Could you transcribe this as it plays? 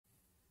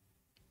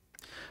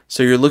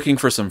So you're looking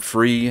for some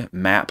free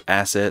map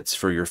assets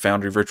for your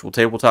Foundry Virtual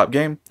Tabletop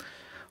game?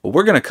 Well,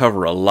 we're going to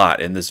cover a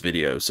lot in this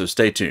video, so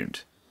stay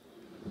tuned.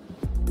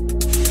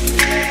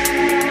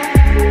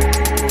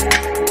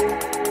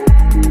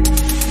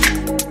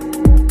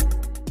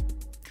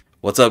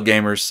 What's up,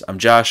 gamers? I'm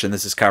Josh, and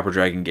this is Copper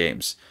Dragon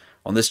Games.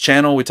 On this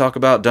channel, we talk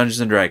about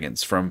Dungeons &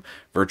 Dragons, from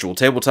virtual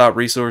tabletop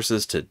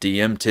resources to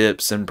DM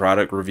tips and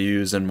product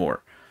reviews and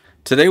more.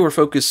 Today we're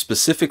focused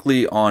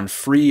specifically on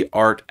free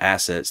art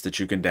assets that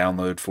you can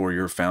download for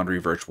your Foundry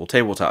Virtual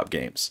Tabletop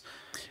games.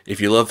 If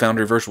you love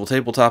Foundry Virtual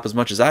Tabletop as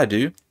much as I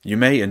do, you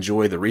may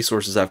enjoy the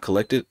resources I've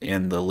collected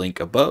in the link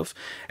above,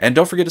 and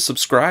don't forget to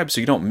subscribe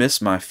so you don't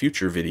miss my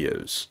future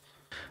videos.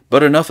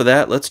 But enough of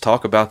that, let's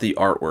talk about the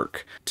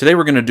artwork. Today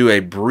we're going to do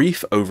a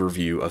brief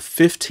overview of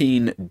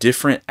 15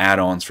 different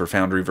add-ons for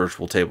Foundry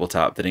Virtual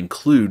Tabletop that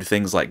include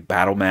things like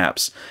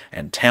Battlemaps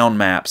and town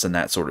maps and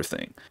that sort of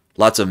thing.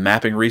 Lots of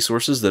mapping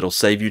resources that'll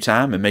save you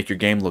time and make your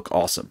game look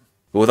awesome.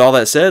 But with all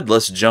that said,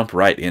 let's jump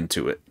right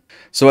into it.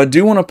 So I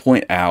do want to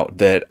point out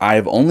that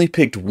I've only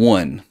picked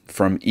one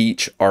from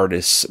each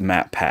artist's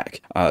map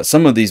pack.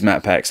 Some of these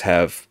map packs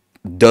have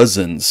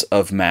dozens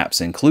of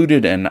maps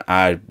included, and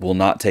I will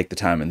not take the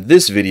time in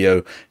this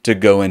video to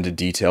go into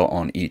detail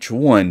on each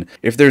one.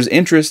 If there's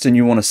interest and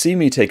you want to see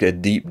me take a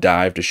deep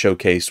dive to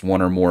showcase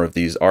one or more of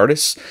these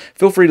artists,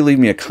 feel free to leave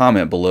me a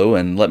comment below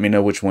and let me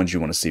know which ones you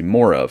want to see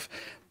more of.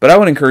 But I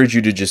would encourage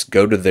you to just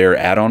go to their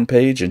add-on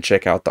page and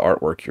check out the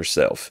artwork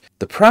yourself.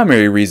 The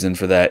primary reason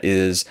for that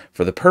is,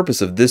 for the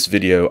purpose of this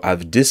video,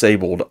 I've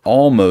disabled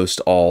almost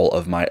all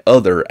of my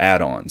other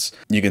add-ons.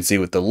 You can see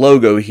with the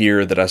logo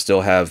here that I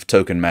still have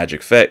Token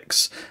Magic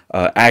Effects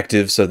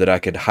active so that I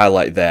could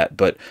highlight that,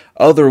 but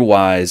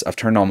otherwise I've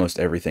turned almost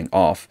everything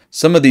off.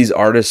 Some of these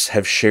artists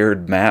have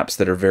shared maps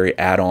that are very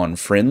add-on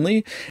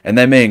friendly, and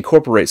they may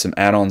incorporate some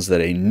add-ons that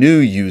a new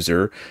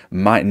user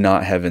might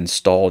not have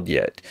installed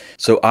yet.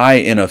 So I,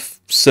 in a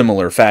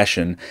similar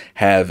fashion,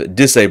 have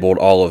disabled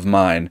all of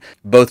mine,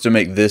 both to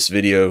make this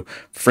video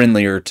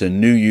friendlier to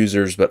new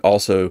users, but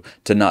also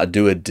to not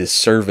do a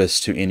disservice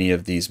to any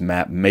of these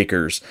map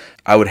makers.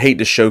 I would hate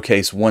to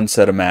showcase one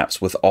set of maps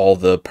with all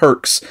the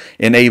perks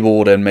enabled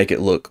and make it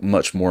look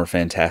much more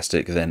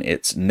fantastic than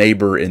its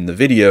neighbor in the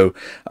video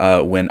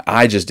when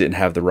I just didn't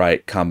have the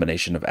right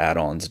combination of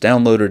add-ons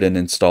downloaded and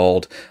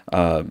installed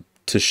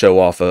to show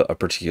off a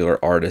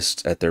particular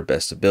artist at their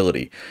best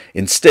ability.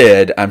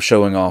 Instead, I'm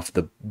showing off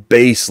the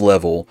base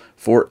level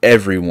for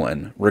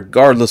everyone,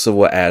 regardless of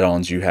what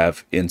add-ons you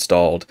have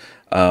installed.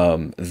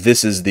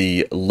 This is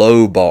the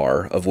low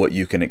bar of what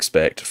you can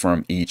expect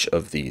from each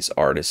of these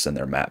artists and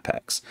their map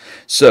packs.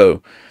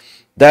 So,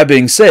 that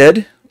being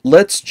said,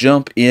 let's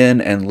jump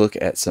in and look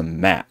at some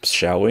maps,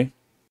 shall we?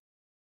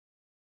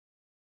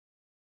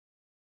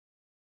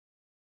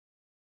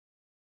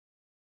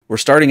 We're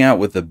starting out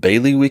with the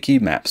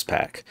Baileywiki Maps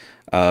pack.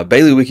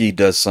 Baileywiki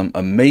does some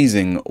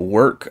amazing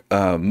work,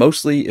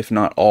 mostly, if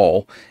not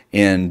all,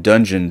 in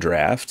Dungeon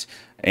Draft,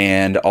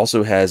 and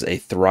also has a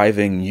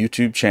thriving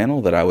YouTube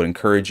channel that I would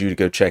encourage you to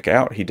go check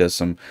out. He does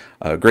some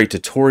great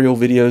tutorial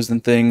videos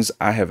and things.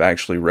 I have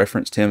actually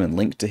referenced him and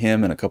linked to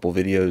him in a couple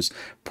videos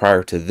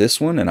prior to this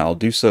one, and I'll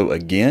do so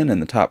again in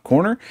the top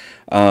corner.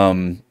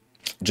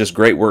 Just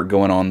great work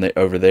going on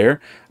over there.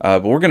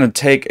 But we're going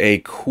to take a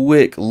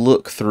quick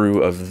look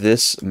through of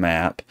this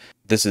map.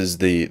 This is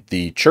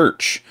the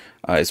church.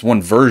 It's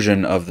one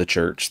version of the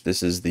church.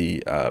 This is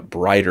the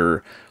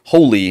brighter,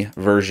 holy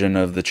version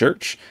of the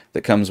church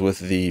that comes with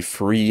the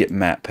free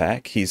map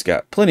pack. He's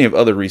got plenty of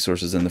other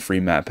resources in the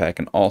free map pack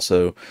and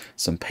also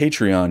some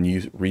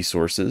Patreon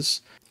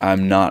resources.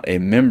 I'm not a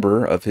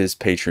member of his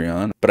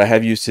Patreon, but I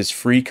have used his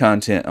free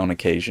content on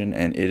occasion,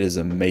 and it is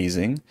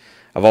amazing.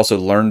 I've also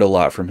learned a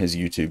lot from his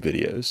YouTube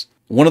videos.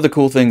 One of the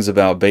cool things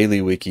about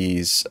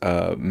Baileywiki's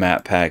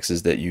map packs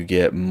is that you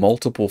get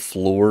multiple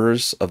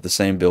floors of the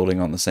same building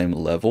on the same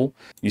level.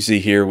 You see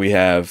here we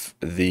have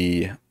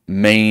the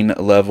main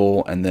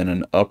level and then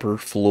an upper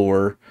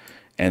floor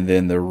and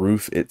then the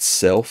roof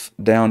itself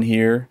down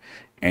here.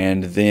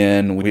 And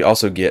then we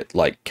also get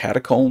like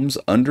catacombs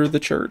under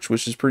the church,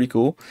 which is pretty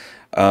cool.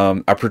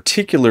 I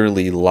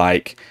particularly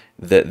like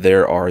that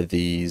there are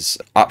these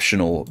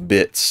optional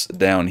bits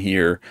down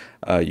here.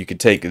 You could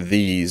take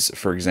these,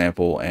 for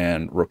example,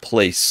 and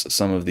replace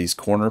some of these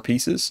corner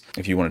pieces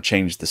if you want to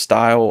change the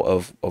style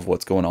of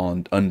what's going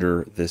on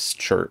under this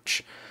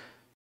church.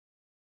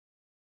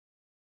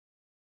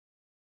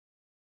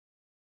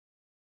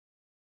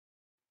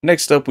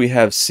 Next up, we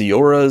have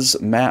Caeora's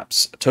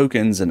maps,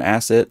 tokens, and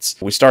assets.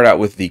 We start out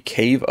with the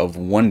Cave of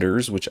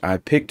Wonders, which I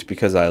picked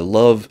because I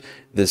love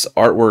this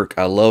artwork.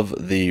 I love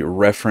the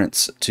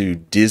reference to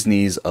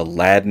Disney's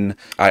Aladdin.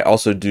 I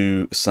also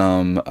do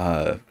some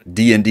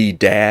D&D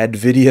dad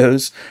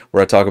videos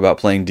where I talk about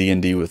playing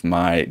D&D with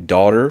my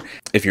daughter.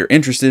 If you're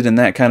interested in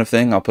that kind of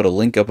thing, I'll put a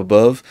link up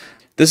above.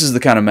 This is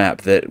the kind of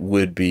map that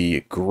would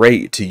be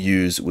great to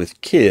use with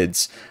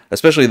kids,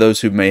 especially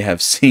those who may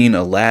have seen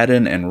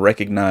Aladdin and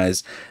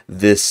recognize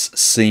this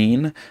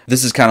scene.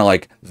 This is kind of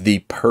like the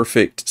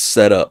perfect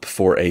setup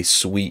for a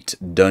sweet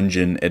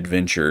dungeon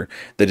adventure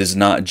that is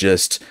not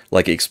just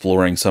like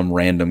exploring some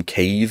random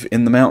cave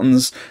in the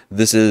mountains.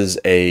 This is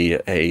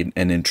an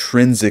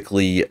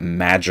intrinsically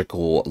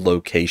magical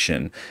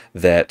location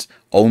that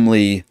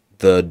only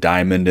the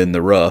diamond in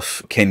the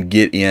rough can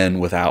get in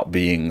without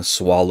being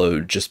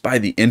swallowed just by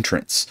the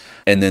entrance.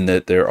 And then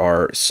that there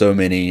are so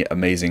many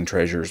amazing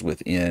treasures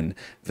within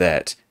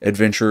that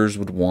adventurers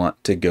would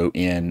want to go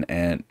in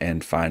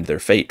and find their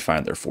fate,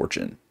 find their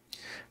fortune.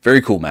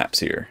 Very cool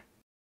maps here.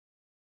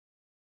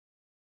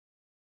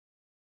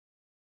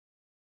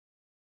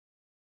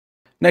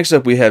 Next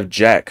up we have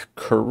Jack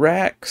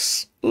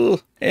Kerouac's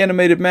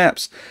animated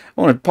maps.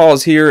 I want to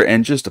pause here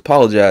and just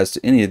apologize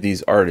to any of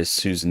these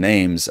artists whose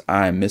names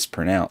I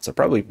mispronounce. I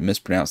probably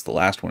mispronounced the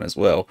last one as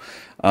well.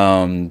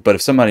 But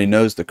if somebody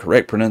knows the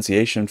correct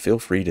pronunciation, feel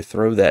free to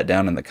throw that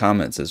down in the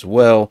comments as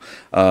well.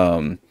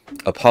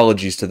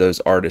 Apologies to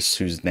those artists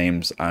whose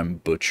names I'm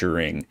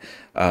butchering.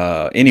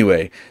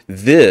 Anyway,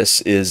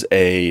 this is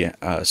a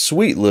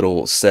sweet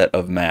little set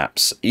of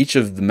maps. Each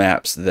of the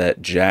maps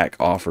that Jack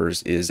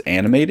offers is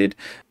animated.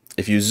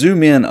 If you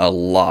zoom in a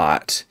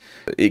lot,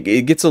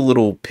 it gets a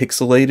little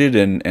pixelated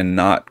and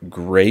not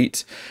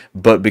great,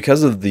 but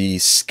because of the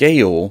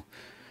scale,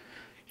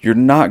 you're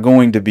not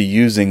going to be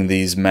using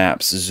these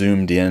maps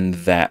zoomed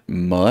in that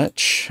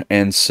much.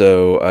 And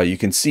so you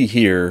can see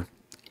here,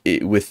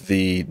 with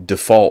the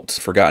default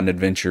Forgotten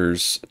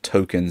Adventures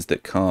tokens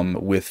that come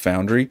with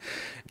Foundry,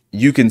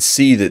 you can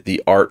see that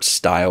the art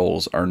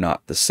styles are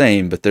not the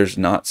same, but there's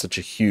not such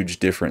a huge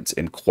difference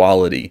in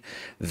quality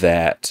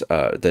that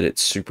that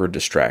it's super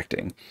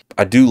distracting.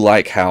 I do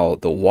like how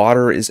the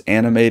water is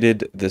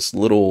animated. This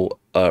little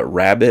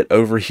rabbit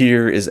over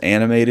here is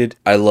animated.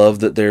 I love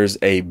that there's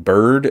a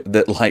bird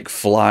that like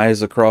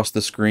flies across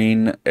the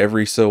screen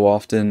every so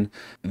often.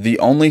 The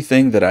only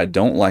thing that I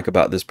don't like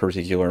about this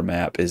particular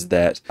map is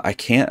that I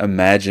can't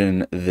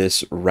imagine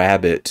this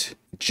rabbit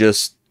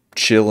just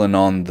chilling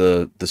on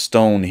the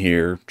stone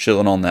here,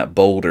 chilling on that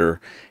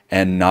boulder,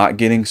 and not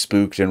getting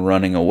spooked and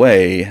running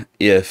away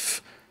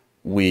if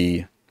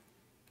we,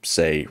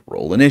 say,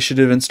 roll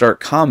initiative and start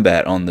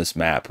combat on this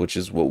map, which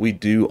is what we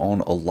do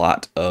on a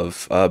lot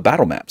of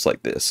battle maps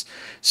like this.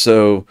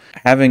 So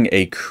having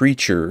a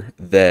creature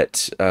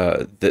that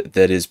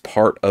that is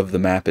part of the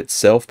map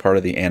itself, part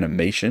of the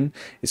animation,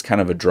 is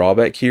kind of a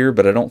drawback here,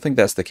 but I don't think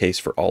that's the case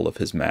for all of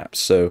his maps.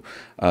 So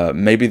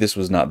maybe this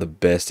was not the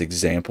best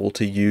example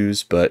to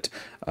use, but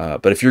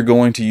if you're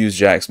going to use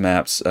Jack's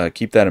maps,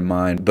 keep that in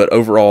mind. But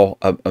overall,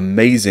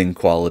 amazing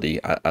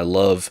quality. I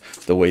love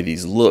the way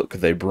these look.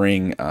 They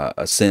bring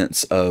a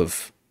sense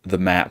of the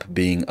map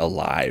being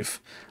alive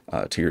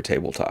to your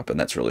tabletop, and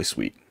that's really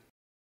sweet.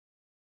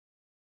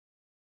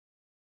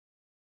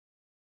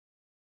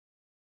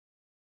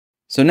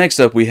 So next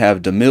up we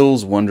have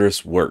Domille's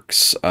Wondrous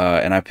Works,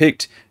 and I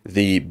picked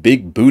the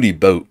Big Booty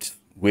Boat,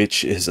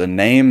 which is a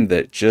name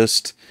that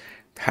just,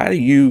 how do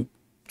you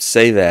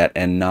say that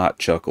and not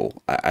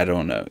chuckle? I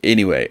don't know.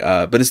 Anyway,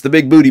 but it's the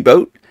Big Booty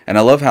Boat, and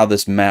I love how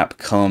this map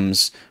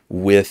comes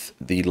with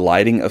the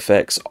lighting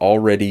effects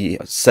already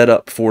set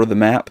up for the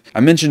map. I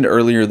mentioned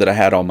earlier that I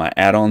had all my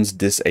add-ons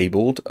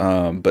disabled,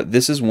 but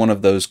this is one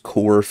of those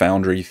core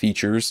Foundry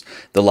features,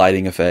 the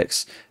lighting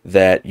effects,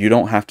 that you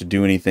don't have to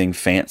do anything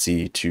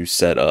fancy to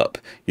set up.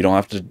 You don't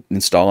have to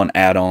install an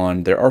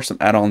add-on. There are some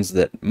add-ons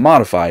that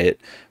modify it,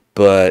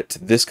 but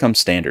this comes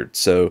standard.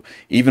 So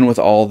even with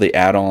all the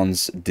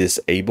add-ons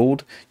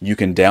disabled, you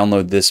can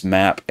download this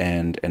map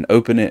and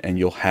open it, and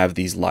you'll have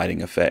these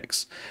lighting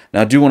effects.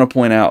 Now I do want to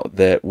point out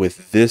that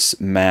with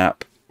this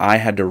map, I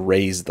had to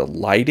raise the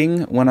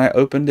lighting when I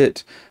opened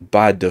it.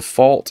 By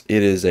default,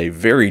 it is a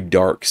very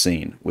dark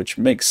scene, which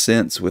makes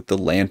sense with the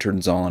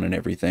lanterns on and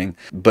everything.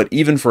 But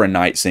even for a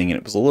night scene,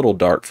 it was a little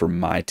dark for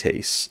my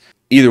tastes.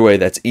 Either way,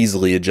 that's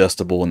easily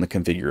adjustable in the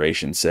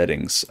configuration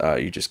settings.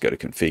 You just go to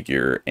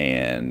configure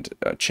and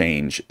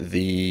change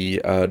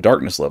the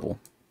darkness level.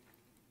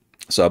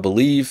 So I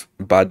believe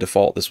by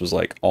default this was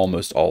like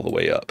almost all the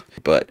way up.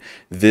 But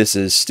this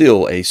is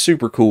still a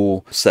super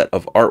cool set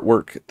of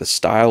artwork. The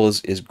style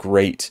is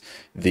great.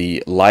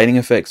 The lighting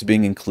effects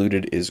being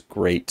included is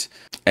great.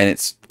 And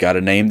it's got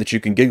a name that you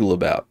can giggle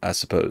about, I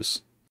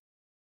suppose.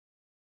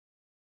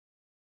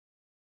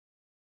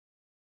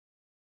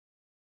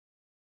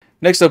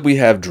 Next up we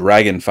have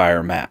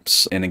Dragonfire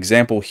Maps, an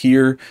example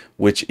here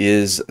which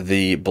is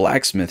the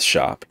blacksmith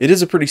shop. It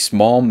is a pretty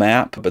small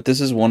map, but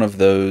this is one of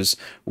those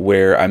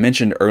where I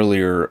mentioned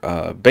earlier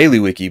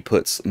Baileywiki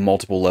puts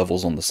multiple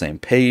levels on the same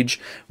page,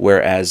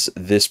 whereas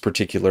this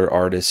particular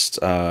artist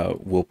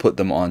will put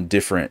them on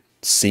different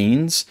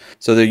scenes.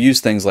 So they'll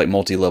use things like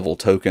multi-level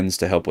tokens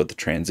to help with the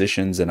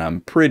transitions, and I'm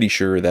pretty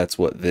sure that's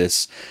what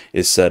this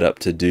is set up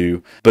to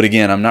do. But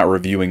again, I'm not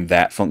reviewing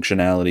that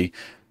functionality.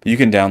 You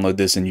can download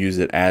this and use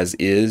it as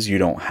is. You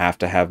don't have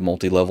to have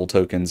multi-level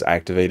tokens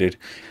activated.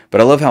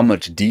 But I love how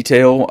much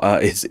detail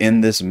is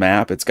in this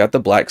map. It's got the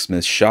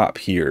blacksmith shop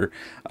here,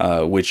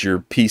 which your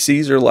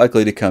PCs are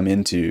likely to come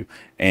into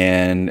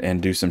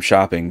and do some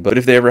shopping. But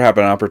if they ever have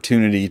an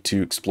opportunity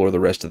to explore the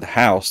rest of the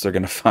house, they're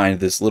going to find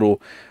this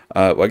little,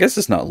 well, I guess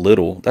it's not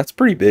little, that's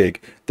pretty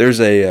big. There's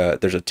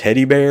a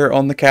teddy bear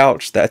on the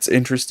couch. That's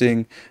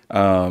interesting.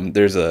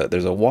 There's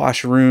a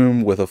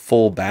washroom with a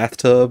full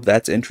bathtub.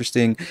 That's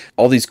interesting.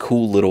 All these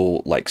cool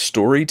little like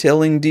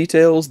storytelling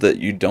details that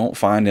you don't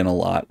find in a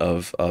lot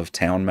of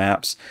town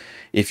maps.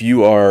 If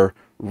you are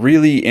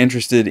really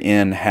interested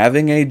in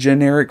having a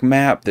generic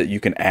map that you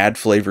can add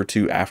flavor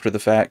to after the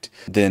fact,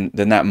 then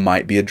that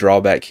might be a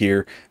drawback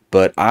here.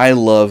 But I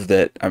love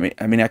that. I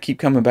mean, I keep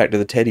coming back to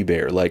the teddy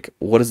bear. Like,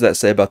 what does that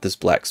say about this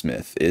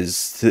blacksmith?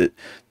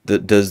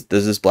 Does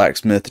this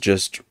blacksmith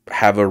just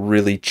have a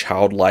really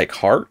childlike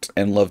heart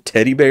and love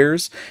teddy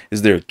bears?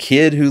 Is there a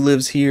kid who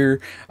lives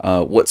here?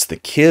 What's the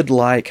kid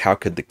like? How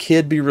could the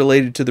kid be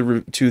related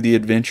to the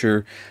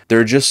adventure? There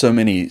are just so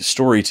many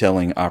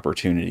storytelling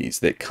opportunities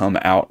that come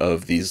out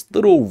of these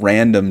little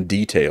random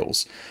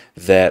details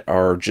that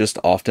are just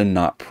often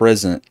not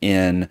present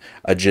in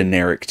a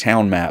generic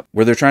town map,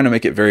 where they're trying to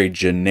make it very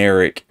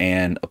generic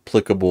and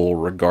applicable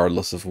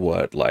regardless of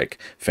what like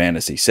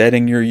fantasy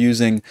setting you're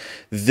using.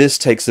 This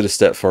takes it a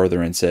step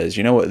further and says,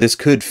 you know what, this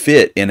could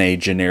fit in a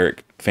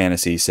generic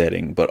fantasy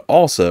setting, but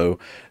also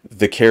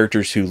the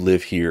characters who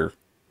live here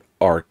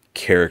are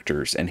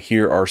characters, and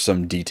here are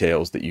some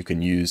details that you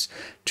can use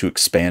to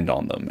expand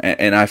on them.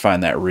 And I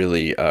find that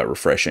really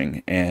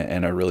refreshing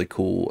and a really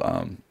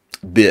cool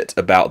bit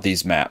about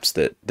these maps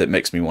that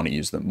makes me want to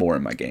use them more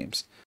in my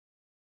games.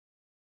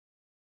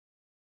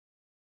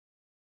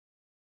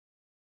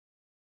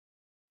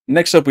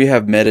 Next up we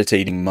have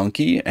Meditating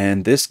Monkey,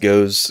 and this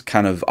goes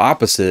kind of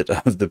opposite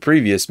of the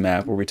previous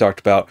map where we talked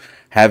about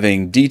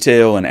having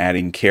detail and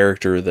adding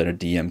character that a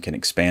DM can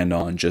expand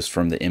on just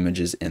from the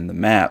images in the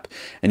map.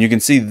 And you can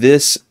see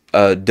this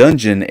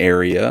dungeon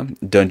area,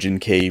 Dungeon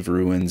Cave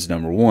Ruins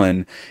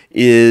 #1,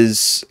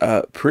 is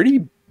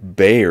pretty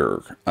bare.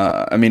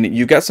 I mean,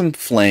 you got some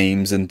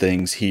flames and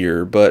things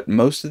here, but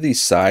most of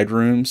these side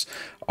rooms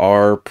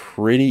are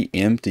pretty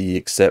empty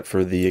except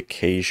for the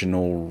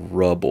occasional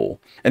rubble.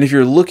 And if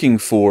you're looking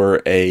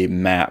for a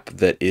map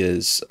that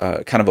is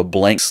kind of a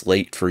blank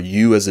slate for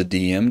you as a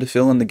DM to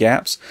fill in the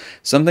gaps,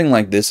 something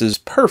like this is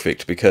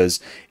perfect because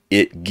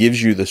it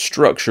gives you the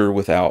structure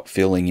without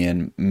filling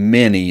in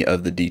many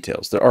of the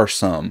details. There are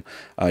some.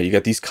 You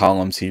got these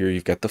columns here,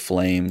 you've got the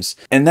flames.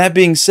 And that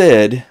being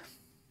said,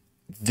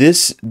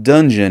 this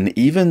dungeon,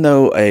 even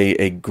though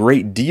a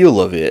great deal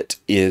of it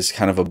is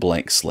kind of a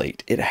blank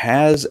slate, it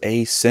has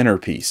a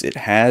centerpiece. It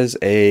has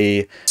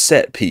a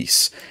set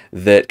piece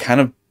that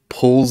kind of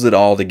pulls it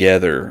all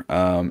together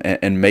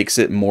and makes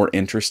it more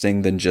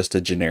interesting than just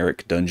a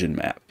generic dungeon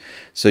map.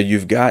 So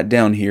you've got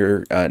down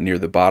here near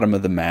the bottom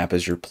of the map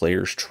as your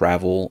players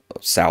travel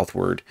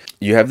southward,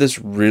 you have this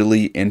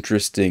really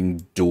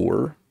interesting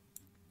door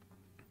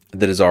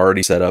that is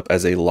already set up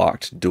as a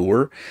locked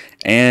door,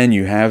 and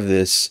you have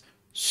this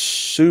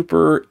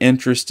super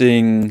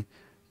interesting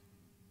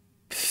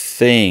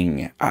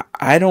thing.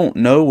 I don't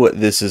know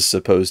what this is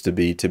supposed to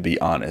be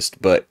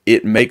honest, but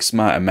it makes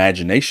my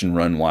imagination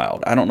run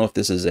wild. I don't know if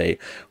this is a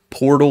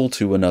portal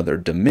to another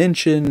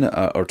dimension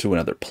or to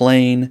another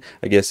plane,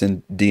 I guess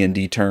in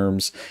D&D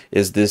terms.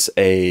 Is this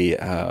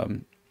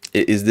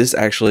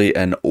actually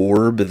an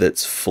orb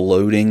that's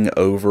floating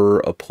over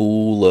a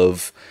pool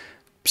of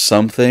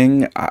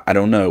something? I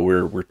don't know.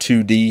 We're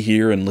 2D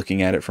here and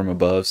looking at it from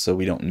above, so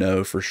we don't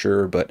know for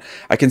sure, but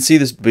I can see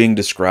this being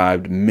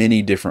described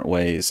many different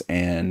ways,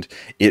 and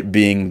it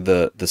being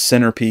the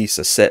centerpiece,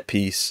 a set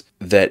piece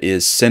that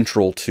is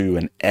central to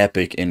an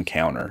epic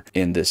encounter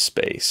in this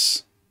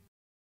space.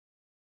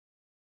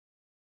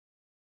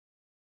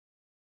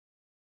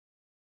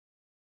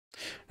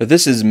 Now,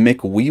 this is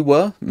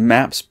MikWewa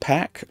Maps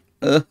Pack.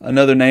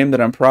 Another name that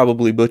I'm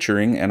probably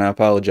butchering, and I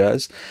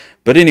apologize.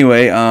 But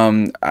anyway,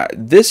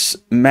 this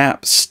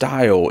map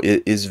style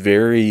is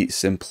very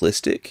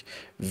simplistic,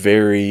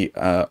 very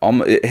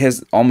it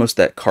has almost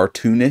that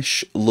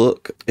cartoonish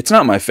look. It's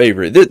not my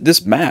favorite.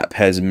 This map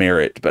has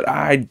merit, but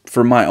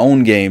for my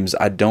own games,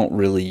 I don't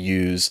really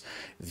use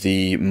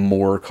the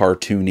more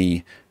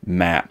cartoony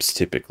maps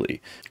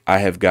typically. I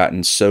have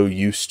gotten so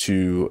used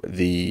to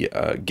the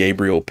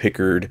Gabriel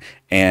Pickard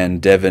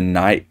and Devin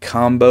Knight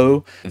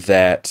combo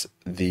that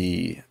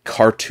the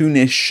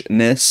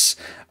cartoonishness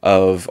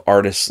of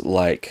artists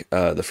like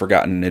the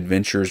Forgotten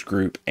Adventures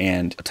group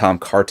and Tom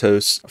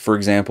Cartos, for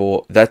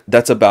example,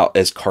 that's about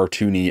as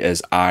cartoony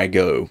as I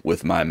go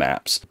with my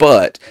maps.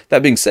 But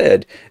that being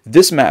said,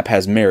 this map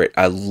has merit.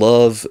 I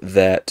love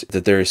that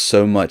there is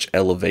so much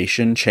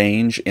elevation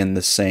change in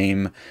the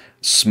same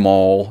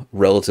small,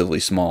 relatively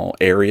small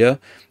area.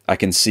 I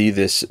can see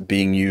this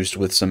being used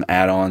with some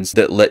add-ons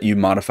that let you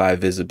modify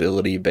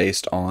visibility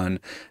based on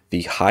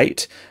the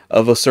height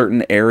of a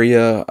certain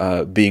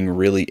area, being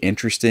really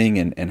interesting,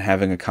 and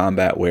having a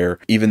combat where,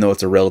 even though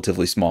it's a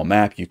relatively small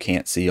map, you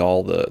can't see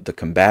all the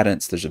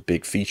combatants. There's a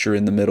big feature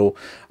in the middle.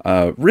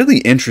 Really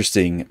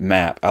interesting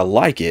map. I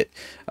like it.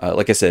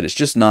 Like I said, it's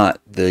just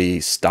not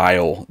the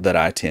style that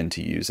I tend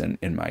to use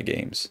in my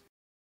games.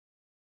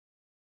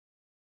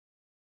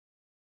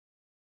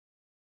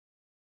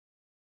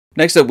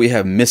 Next up, we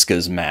have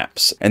Miska's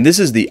Maps, and this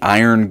is the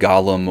Iron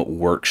Golem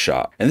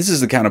Workshop. And this is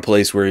the kind of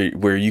place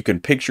where you can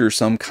picture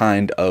some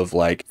kind of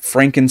like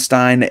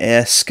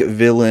Frankenstein-esque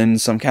villain,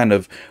 some kind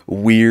of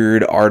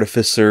weird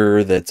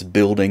artificer that's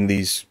building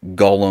these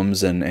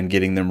golems and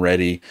getting them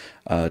ready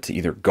to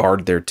either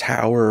guard their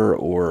tower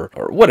or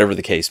whatever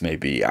the case may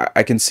be.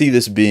 I can see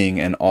this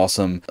being an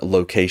awesome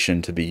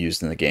location to be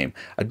used in the game.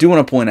 I do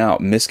want to point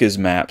out Miska's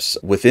Maps,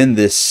 within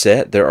this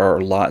set, there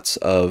are lots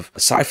of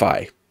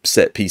sci-fi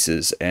set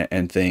pieces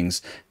and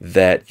things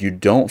that you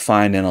don't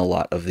find in a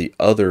lot of the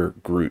other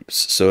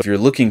groups. So if you're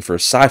looking for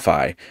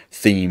sci-fi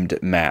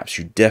themed maps,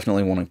 you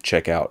definitely want to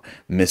check out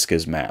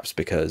Miska's Maps,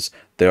 because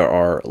there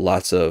are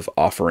lots of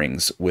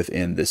offerings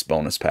within this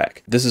bonus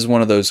pack. This is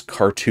one of those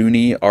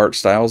cartoony art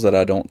styles that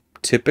I don't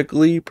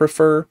typically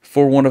prefer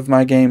for one of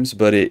my games,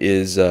 but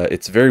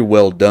it's very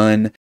well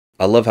done.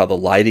 I love how the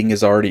lighting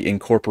is already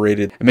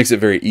incorporated. It makes it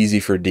very easy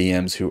for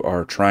DMs who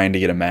are trying to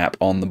get a map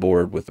on the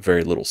board with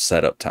very little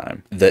setup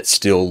time that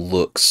still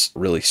looks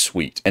really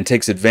sweet and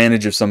takes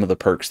advantage of some of the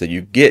perks that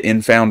you get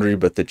in Foundry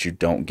but that you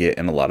don't get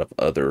in a lot of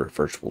other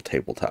virtual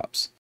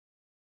tabletops.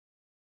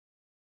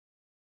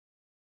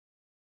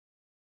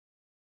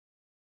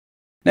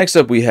 Next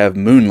up, we have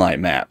Moonlight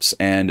Maps,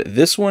 and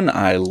this one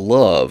I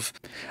love.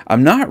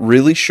 I'm not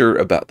really sure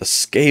about the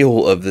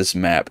scale of this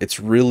map. It's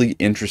really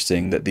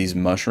interesting that these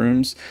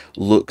mushrooms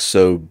look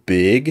so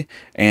big,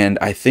 and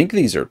I think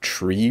these are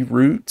tree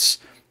roots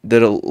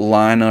that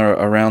line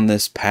around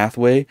this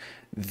pathway.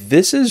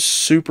 This is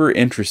super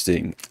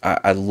interesting.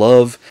 I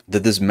love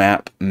that this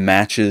map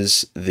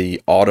matches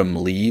the autumn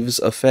leaves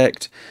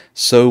effect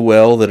so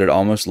well that it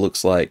almost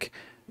looks like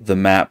the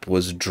map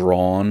was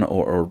drawn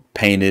or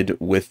painted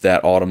with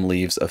that autumn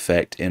leaves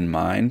effect in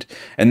mind.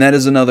 And that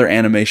is another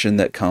animation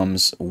that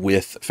comes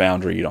with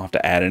Foundry. You don't have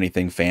to add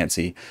anything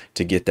fancy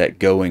to get that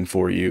going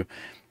for you.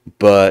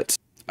 But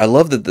I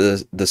love that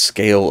the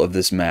scale of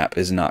this map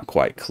is not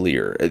quite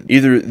clear.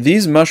 Either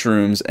these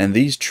mushrooms and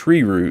these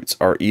tree roots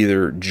are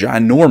either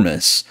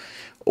ginormous,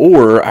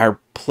 or our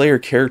player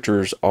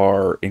characters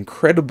are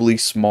incredibly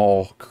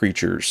small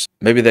creatures.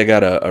 Maybe they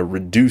got a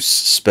reduce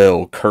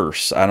spell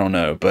curse. I don't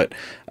know, but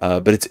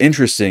it's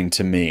interesting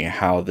to me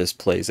how this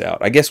plays out.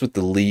 I guess with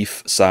the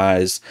leaf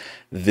size,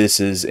 this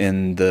is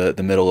in the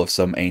middle of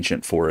some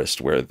ancient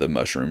forest where the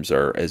mushrooms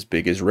are as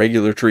big as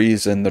regular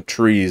trees and the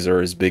trees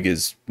are as big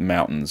as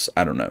mountains.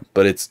 I don't know,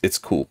 but it's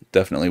cool.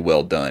 Definitely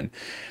well done.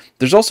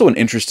 There's also an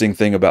interesting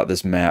thing about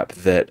this map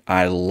that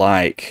I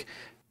like.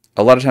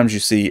 A lot of times you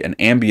see an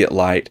ambient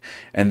light,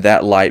 and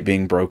that light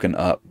being broken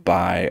up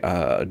by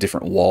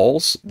different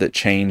walls that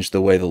change the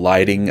way the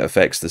lighting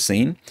affects the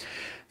scene.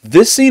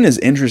 This scene is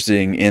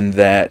interesting in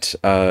that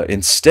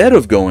instead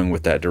of going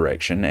with that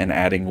direction and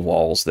adding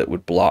walls that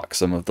would block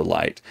some of the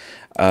light,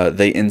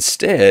 they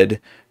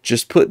instead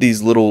just put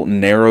these little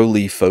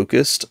narrowly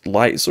focused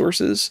light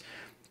sources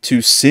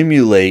to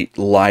simulate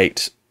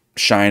light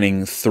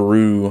shining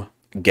through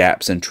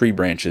gaps in tree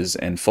branches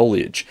and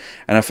foliage.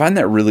 And I find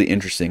that really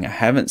interesting. I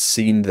haven't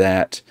seen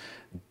that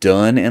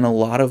done in a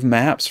lot of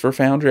maps for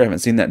Foundry. I haven't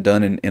seen that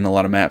done in a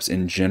lot of maps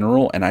in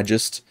general, and I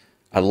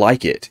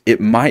like it.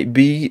 It might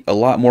be a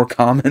lot more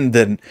common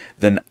than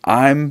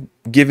I'm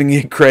giving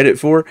it credit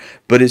for,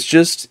 but it's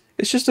just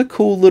a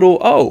cool little,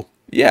 oh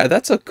yeah,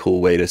 that's a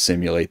cool way to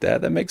simulate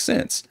that. That makes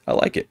sense. I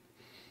like it.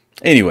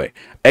 Anyway,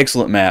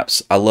 excellent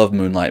maps. I love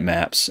Moonlight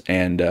Maps,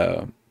 and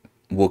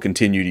will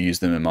continue to use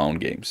them in my own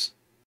games.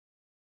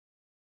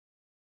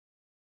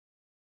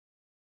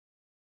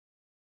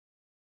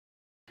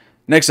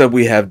 Next up,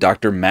 we have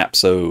Dr.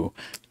 Mapzo,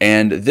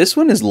 and this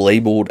one is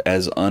labeled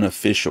as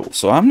unofficial,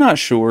 so I'm not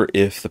sure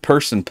if the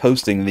person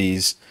posting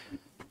these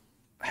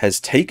has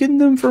taken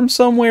them from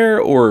somewhere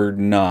or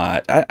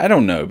not. I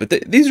don't know, but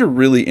these are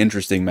really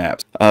interesting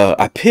maps.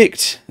 I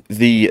picked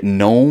the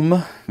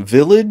Gnome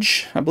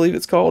Village, I believe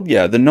it's called.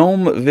 Yeah, the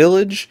Gnome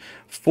Village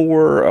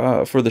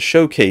for the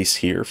showcase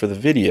here, for the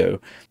video.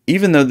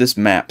 Even though this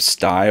map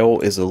style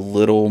is a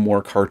little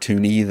more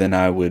cartoony than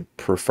I would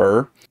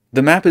prefer,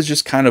 the map is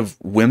just kind of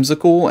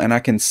whimsical, and I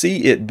can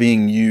see it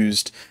being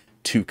used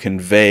to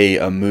convey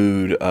a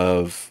mood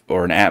of,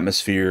 or an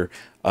atmosphere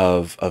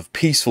of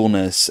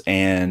peacefulness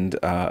and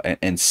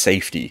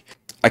safety.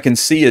 I can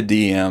see a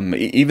DM,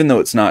 even though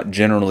it's not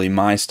generally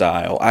my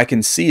style, I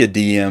can see a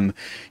DM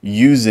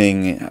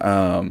using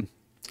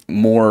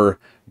more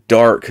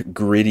dark,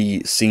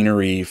 gritty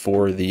scenery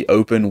for the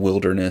open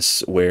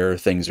wilderness where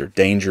things are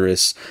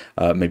dangerous,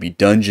 maybe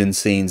dungeon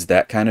scenes,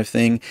 that kind of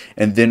thing,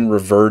 and then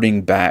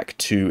reverting back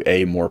to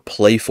a more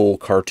playful,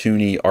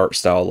 cartoony art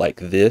style like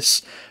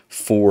this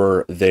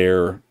for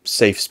their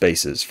safe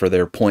spaces, for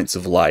their points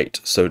of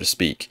light, so to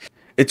speak.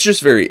 It's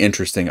just very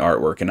interesting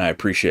artwork, and I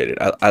appreciate it.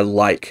 I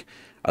like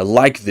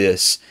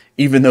this,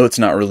 even though it's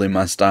not really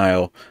my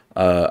style.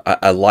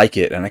 I like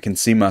it, and I can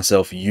see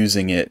myself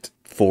using it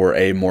for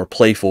a more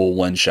playful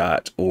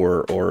one-shot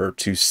or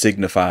to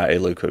signify a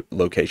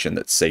location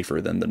that's safer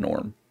than the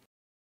norm.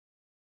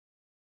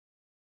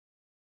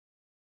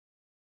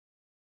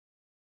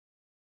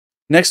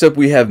 Next up,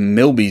 we have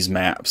Milby's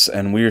maps,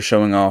 and we are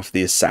showing off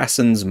the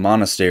Assassin's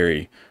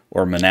Monastery,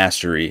 or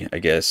Monastery, I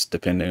guess,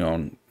 depending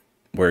on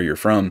where you're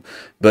from.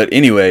 But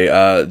anyway,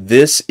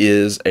 this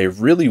is a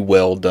really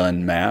well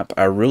done map.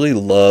 I really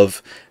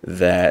love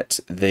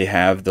that they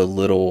have the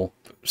little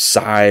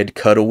side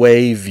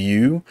cutaway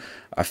view.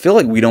 I feel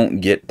like we don't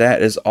get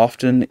that as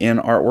often in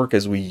artwork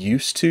as we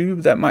used to.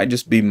 That might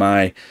just be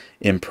my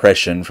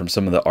impression from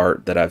some of the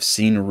art that I've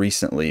seen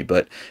recently,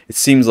 but it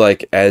seems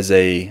like as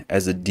a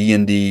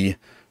D&D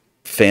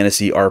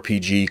fantasy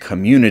RPG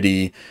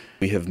community,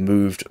 we have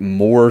moved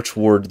more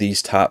toward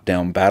these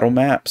top-down battle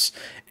maps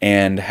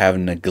and have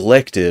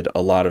neglected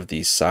a lot of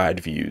these side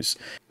views.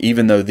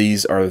 Even though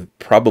these are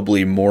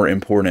probably more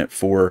important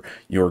for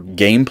your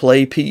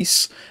gameplay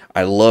piece,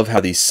 I love how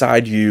these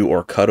side view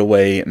or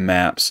cutaway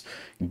maps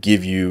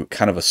give you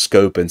kind of a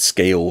scope and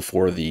scale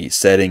for the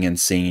setting and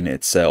scene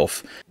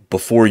itself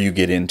before you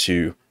get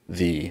into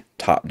the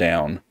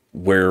top-down,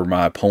 where are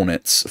my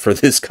opponents for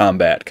this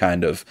combat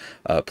kind of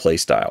play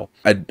style.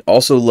 I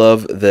also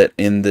love that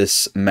in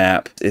this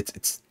map,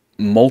 it's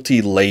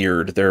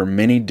multi-layered. There are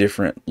many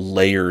different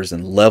layers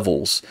and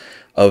levels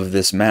of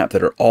this map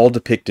that are all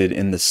depicted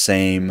in the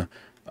same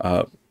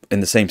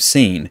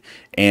scene,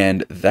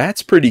 and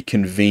that's pretty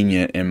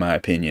convenient in my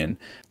opinion.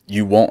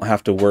 You won't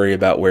have to worry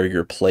about where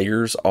your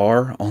players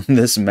are on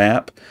this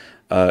map,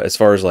 as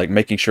far as like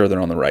making sure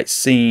they're on the right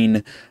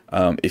scene.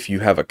 If you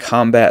have a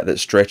combat that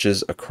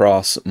stretches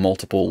across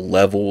multiple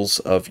levels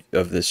of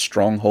this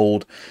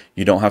stronghold,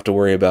 you don't have to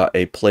worry about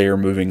a player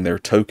moving their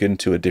token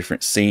to a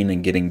different scene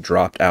and getting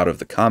dropped out of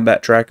the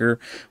combat tracker,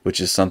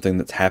 which is something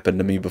that's happened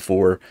to me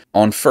before.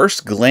 On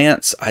first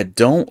glance, I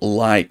don't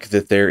like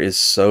that there is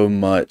so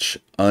much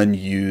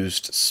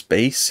unused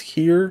space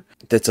here.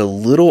 That's a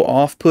little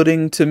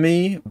off-putting to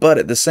me, but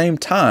at the same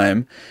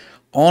time,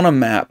 on a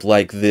map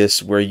like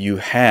this where you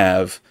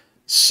have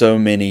so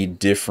many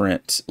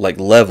different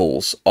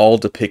levels all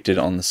depicted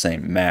on the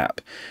same map,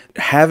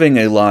 having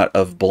a lot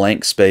of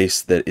blank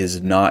space that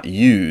is not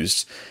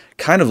used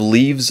kind of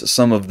leaves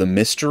some of the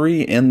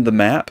mystery in the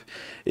map.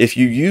 If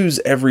you use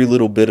every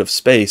little bit of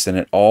space and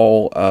it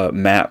all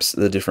maps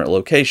the different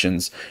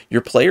locations,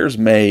 your players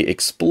may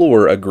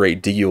explore a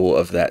great deal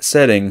of that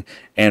setting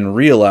and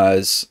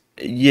realize,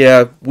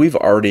 yeah, we've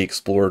already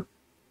explored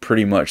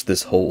pretty much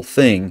this whole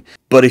thing.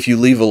 But if you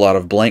leave a lot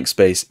of blank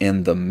space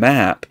in the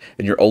map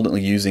and you're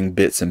only using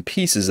bits and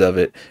pieces of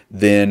it,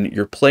 then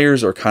your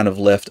players are kind of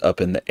left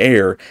up in the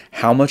air.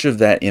 How much of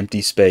that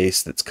empty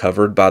space that's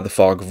covered by the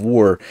fog of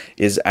war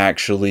is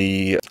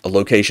actually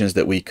locations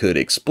that we could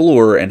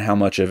explore, and how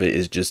much of it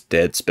is just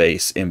dead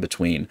space in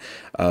between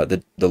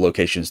the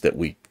locations that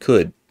we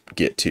could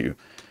get to?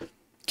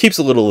 Keeps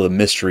a little of the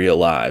mystery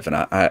alive, and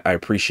I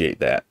appreciate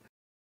that.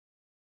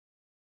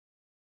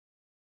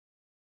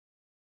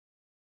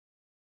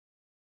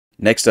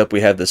 Next up, we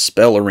have the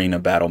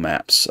SpellArena battle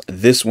maps.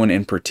 This one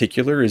in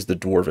particular is the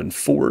Dwarven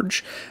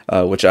Forge,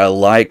 which I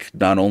like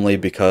not only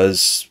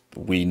because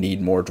we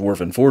need more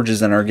Dwarven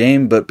Forges in our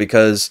game, but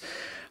because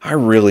I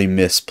really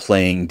miss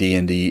playing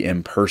D&D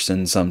in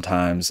person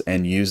sometimes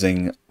and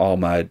using all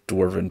my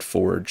Dwarven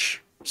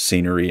Forge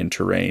scenery and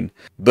terrain.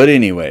 But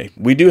anyway,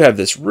 we do have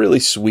this really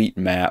sweet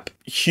map,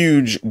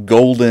 huge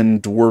golden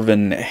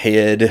dwarven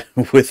head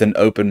with an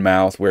open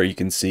mouth where you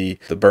can see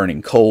the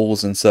burning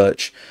coals and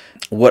such.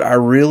 What I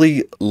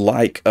really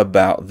like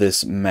about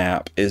this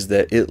map is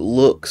that it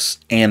looks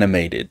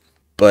animated,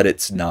 but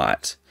it's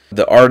not.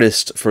 The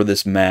artist for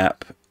this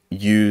map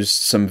used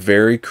some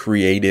very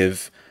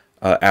creative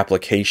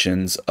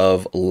applications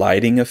of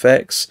lighting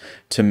effects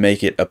to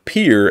make it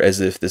appear as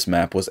if this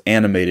map was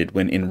animated,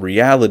 when in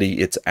reality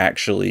it's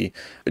actually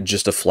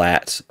just a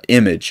flat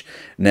image.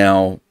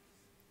 Now,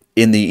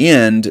 in the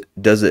end,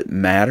 does it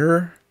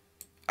matter?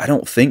 I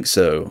don't think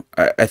so.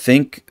 I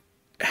think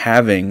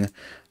having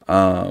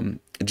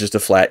just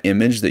a flat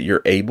image that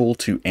you're able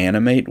to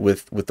animate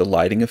with the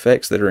lighting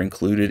effects that are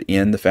included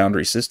in the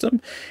Foundry system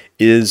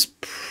is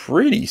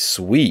pretty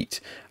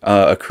sweet.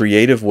 A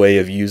creative way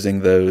of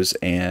using those,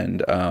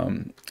 and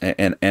I'm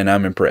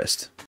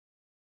impressed.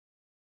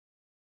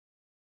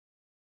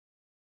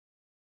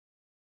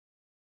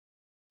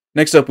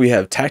 Next up, we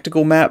have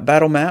TacticalMap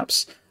battle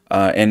maps,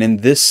 and in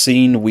this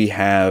scene we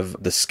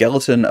have the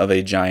skeleton of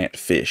a giant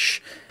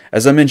fish.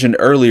 As I mentioned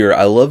earlier,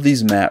 I love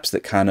these maps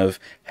that kind of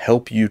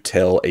help you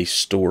tell a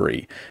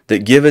story,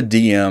 that give a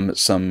DM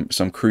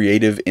some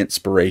creative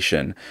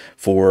inspiration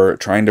for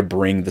trying to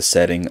bring the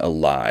setting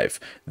alive.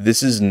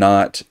 This is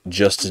not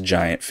just a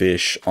giant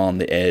fish on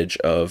the edge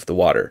of the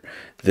water.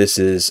 This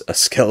is a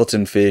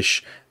skeleton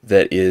fish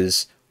that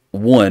is,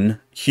 one,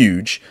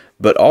 huge,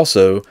 but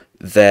also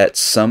that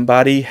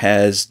somebody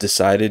has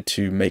decided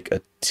to make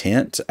a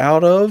tent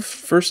out of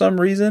for some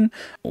reason.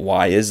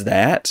 Why is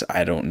that?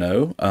 I don't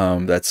know.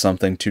 That's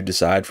something to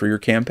decide for your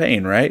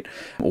campaign, right?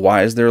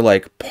 Why is there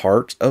like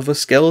part of a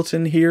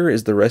skeleton here?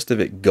 Is the rest of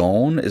it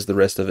gone? Is the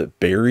rest of it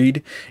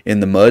buried in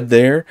the mud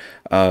there?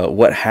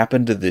 What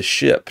happened to this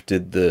ship?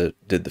 Did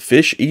the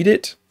fish eat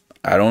it?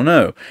 I don't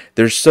know.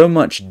 There's so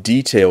much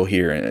detail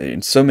here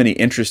and so many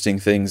interesting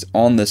things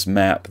on this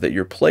map that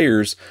your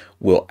players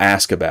will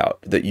ask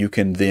about that you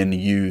can then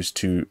use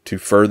to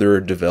further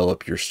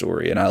develop your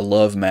story. And I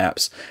love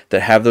maps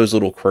that have those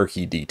little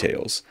quirky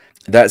details.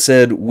 That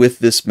said, with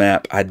this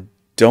map, I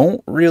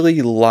don't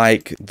really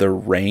like the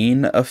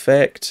rain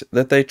effect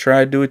that they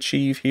tried to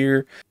achieve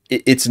here.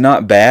 It's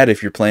not bad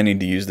if you're planning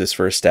to use this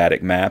for a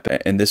static map,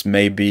 and this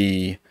may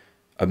be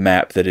a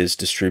map that is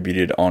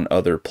distributed on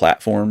other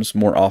platforms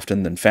more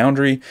often than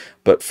Foundry,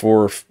 but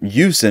for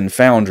use in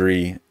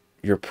Foundry,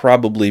 you're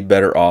probably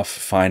better off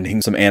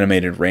finding some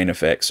animated rain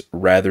effects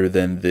rather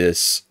than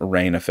this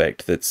rain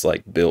effect that's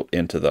like built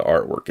into the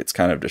artwork. It's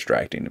kind of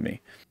distracting to me.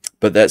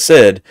 But that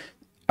said,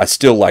 I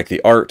still like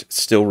the art,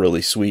 still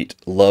really sweet.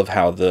 Love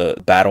how the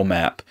battle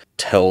map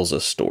tells a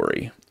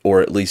story,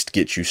 or at least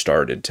gets you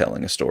started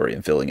telling a story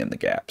and filling in the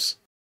gaps.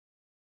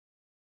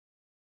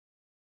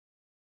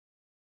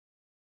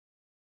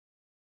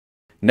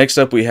 Next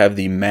up, we have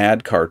the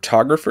Mad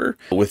Cartographer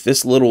with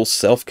this little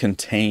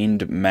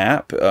self-contained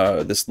map,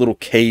 this little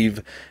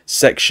cave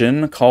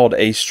section called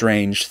A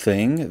Strange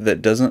Thing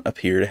that doesn't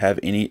appear to have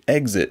any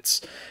exits,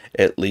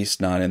 at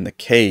least not in the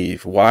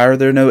cave. Why are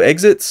there no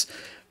exits?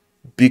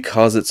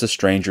 Because it's a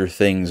Stranger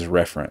Things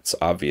reference,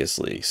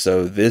 obviously.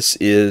 So this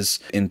is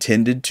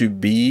intended to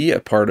be a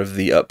part of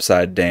the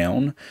Upside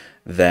Down,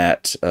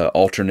 that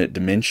alternate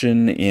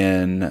dimension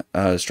in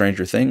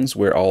Stranger Things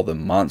where all the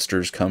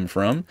monsters come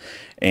from.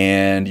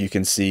 And you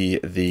can see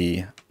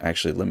the,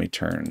 actually let me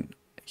turn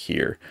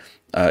here,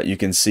 you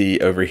can see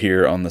over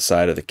here on the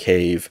side of the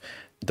cave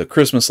the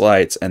Christmas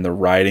lights and the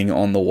writing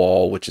on the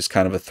wall, which is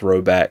kind of a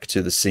throwback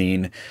to the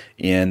scene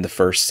in the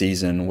first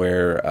season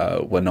where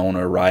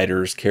Winona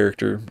Ryder's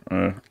character,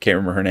 can't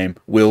remember her name,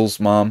 Will's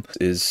mom,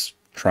 is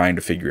trying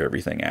to figure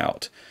everything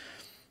out.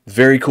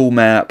 Very cool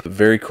map,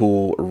 very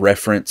cool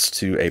reference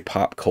to a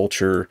pop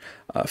culture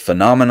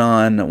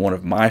phenomenon, one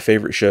of my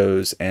favorite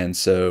shows, and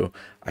so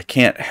I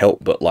can't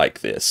help but like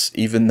this,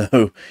 even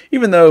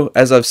though,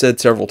 as I've said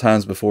several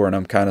times before, and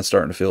I'm kind of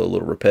starting to feel a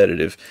little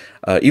repetitive,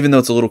 even though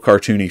it's a little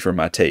cartoony for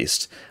my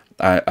taste,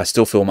 I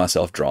still feel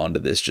myself drawn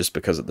to this just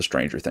because of the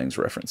Stranger Things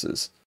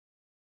references.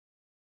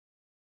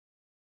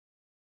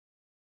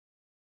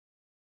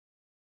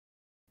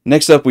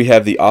 Next up, we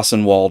have the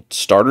Ostenwold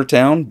Starter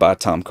Town by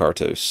Tom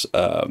Cartos.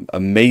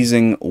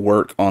 Amazing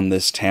work on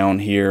this town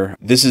here.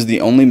 This is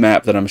the only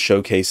map that I'm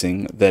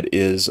showcasing that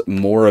is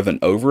more of an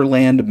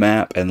overland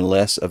map and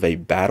less of a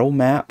battle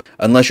map,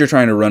 unless you're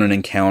trying to run an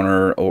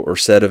encounter or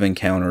set of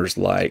encounters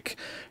like,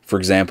 for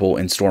example,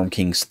 in Storm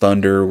King's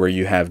Thunder, where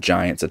you have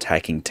giants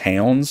attacking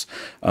towns,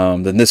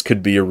 then this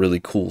could be a really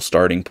cool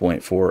starting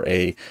point for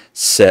a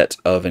set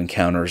of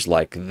encounters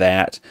like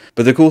that.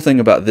 But the cool thing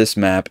about this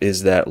map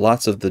is that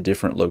lots of the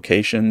different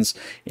locations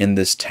in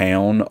this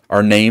town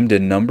are named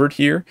and numbered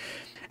here.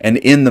 And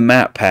in the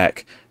map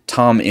pack,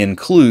 Tom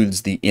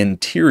includes the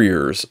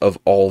interiors of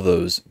all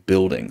those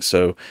buildings.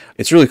 So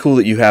it's really cool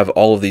that you have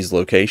all of these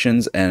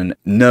locations and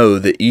know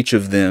that each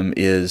of them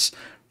is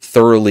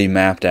thoroughly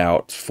mapped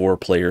out for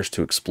players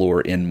to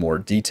explore in more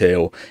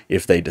detail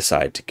if they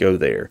decide to go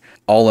there.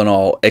 All in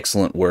all,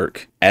 excellent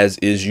work, as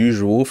is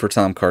usual for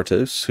Tom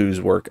Cartos, whose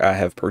work I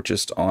have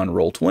purchased on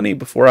Roll20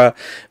 before I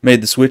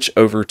made the switch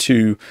over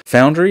to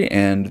Foundry,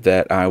 and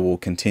that I will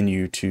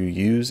continue to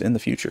use in the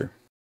future.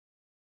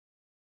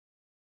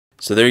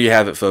 So there you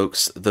have it,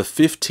 folks, the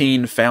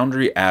 15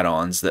 Foundry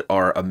add-ons that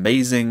are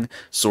amazing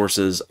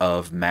sources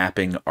of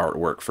mapping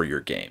artwork for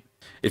your game.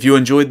 If you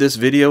enjoyed this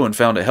video and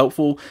found it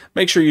helpful,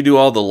 make sure you do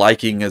all the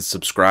liking and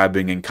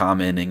subscribing and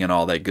commenting and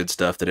all that good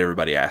stuff that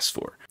everybody asks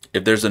for.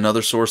 If there's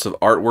another source of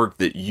artwork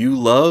that you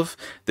love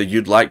that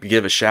you'd like to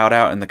give a shout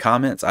out in the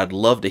comments, I'd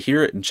love to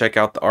hear it and check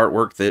out the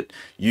artwork that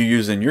you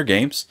use in your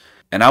games.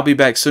 And I'll be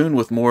back soon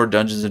with more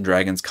Dungeons &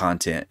 Dragons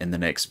content in the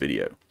next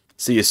video.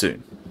 See you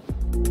soon.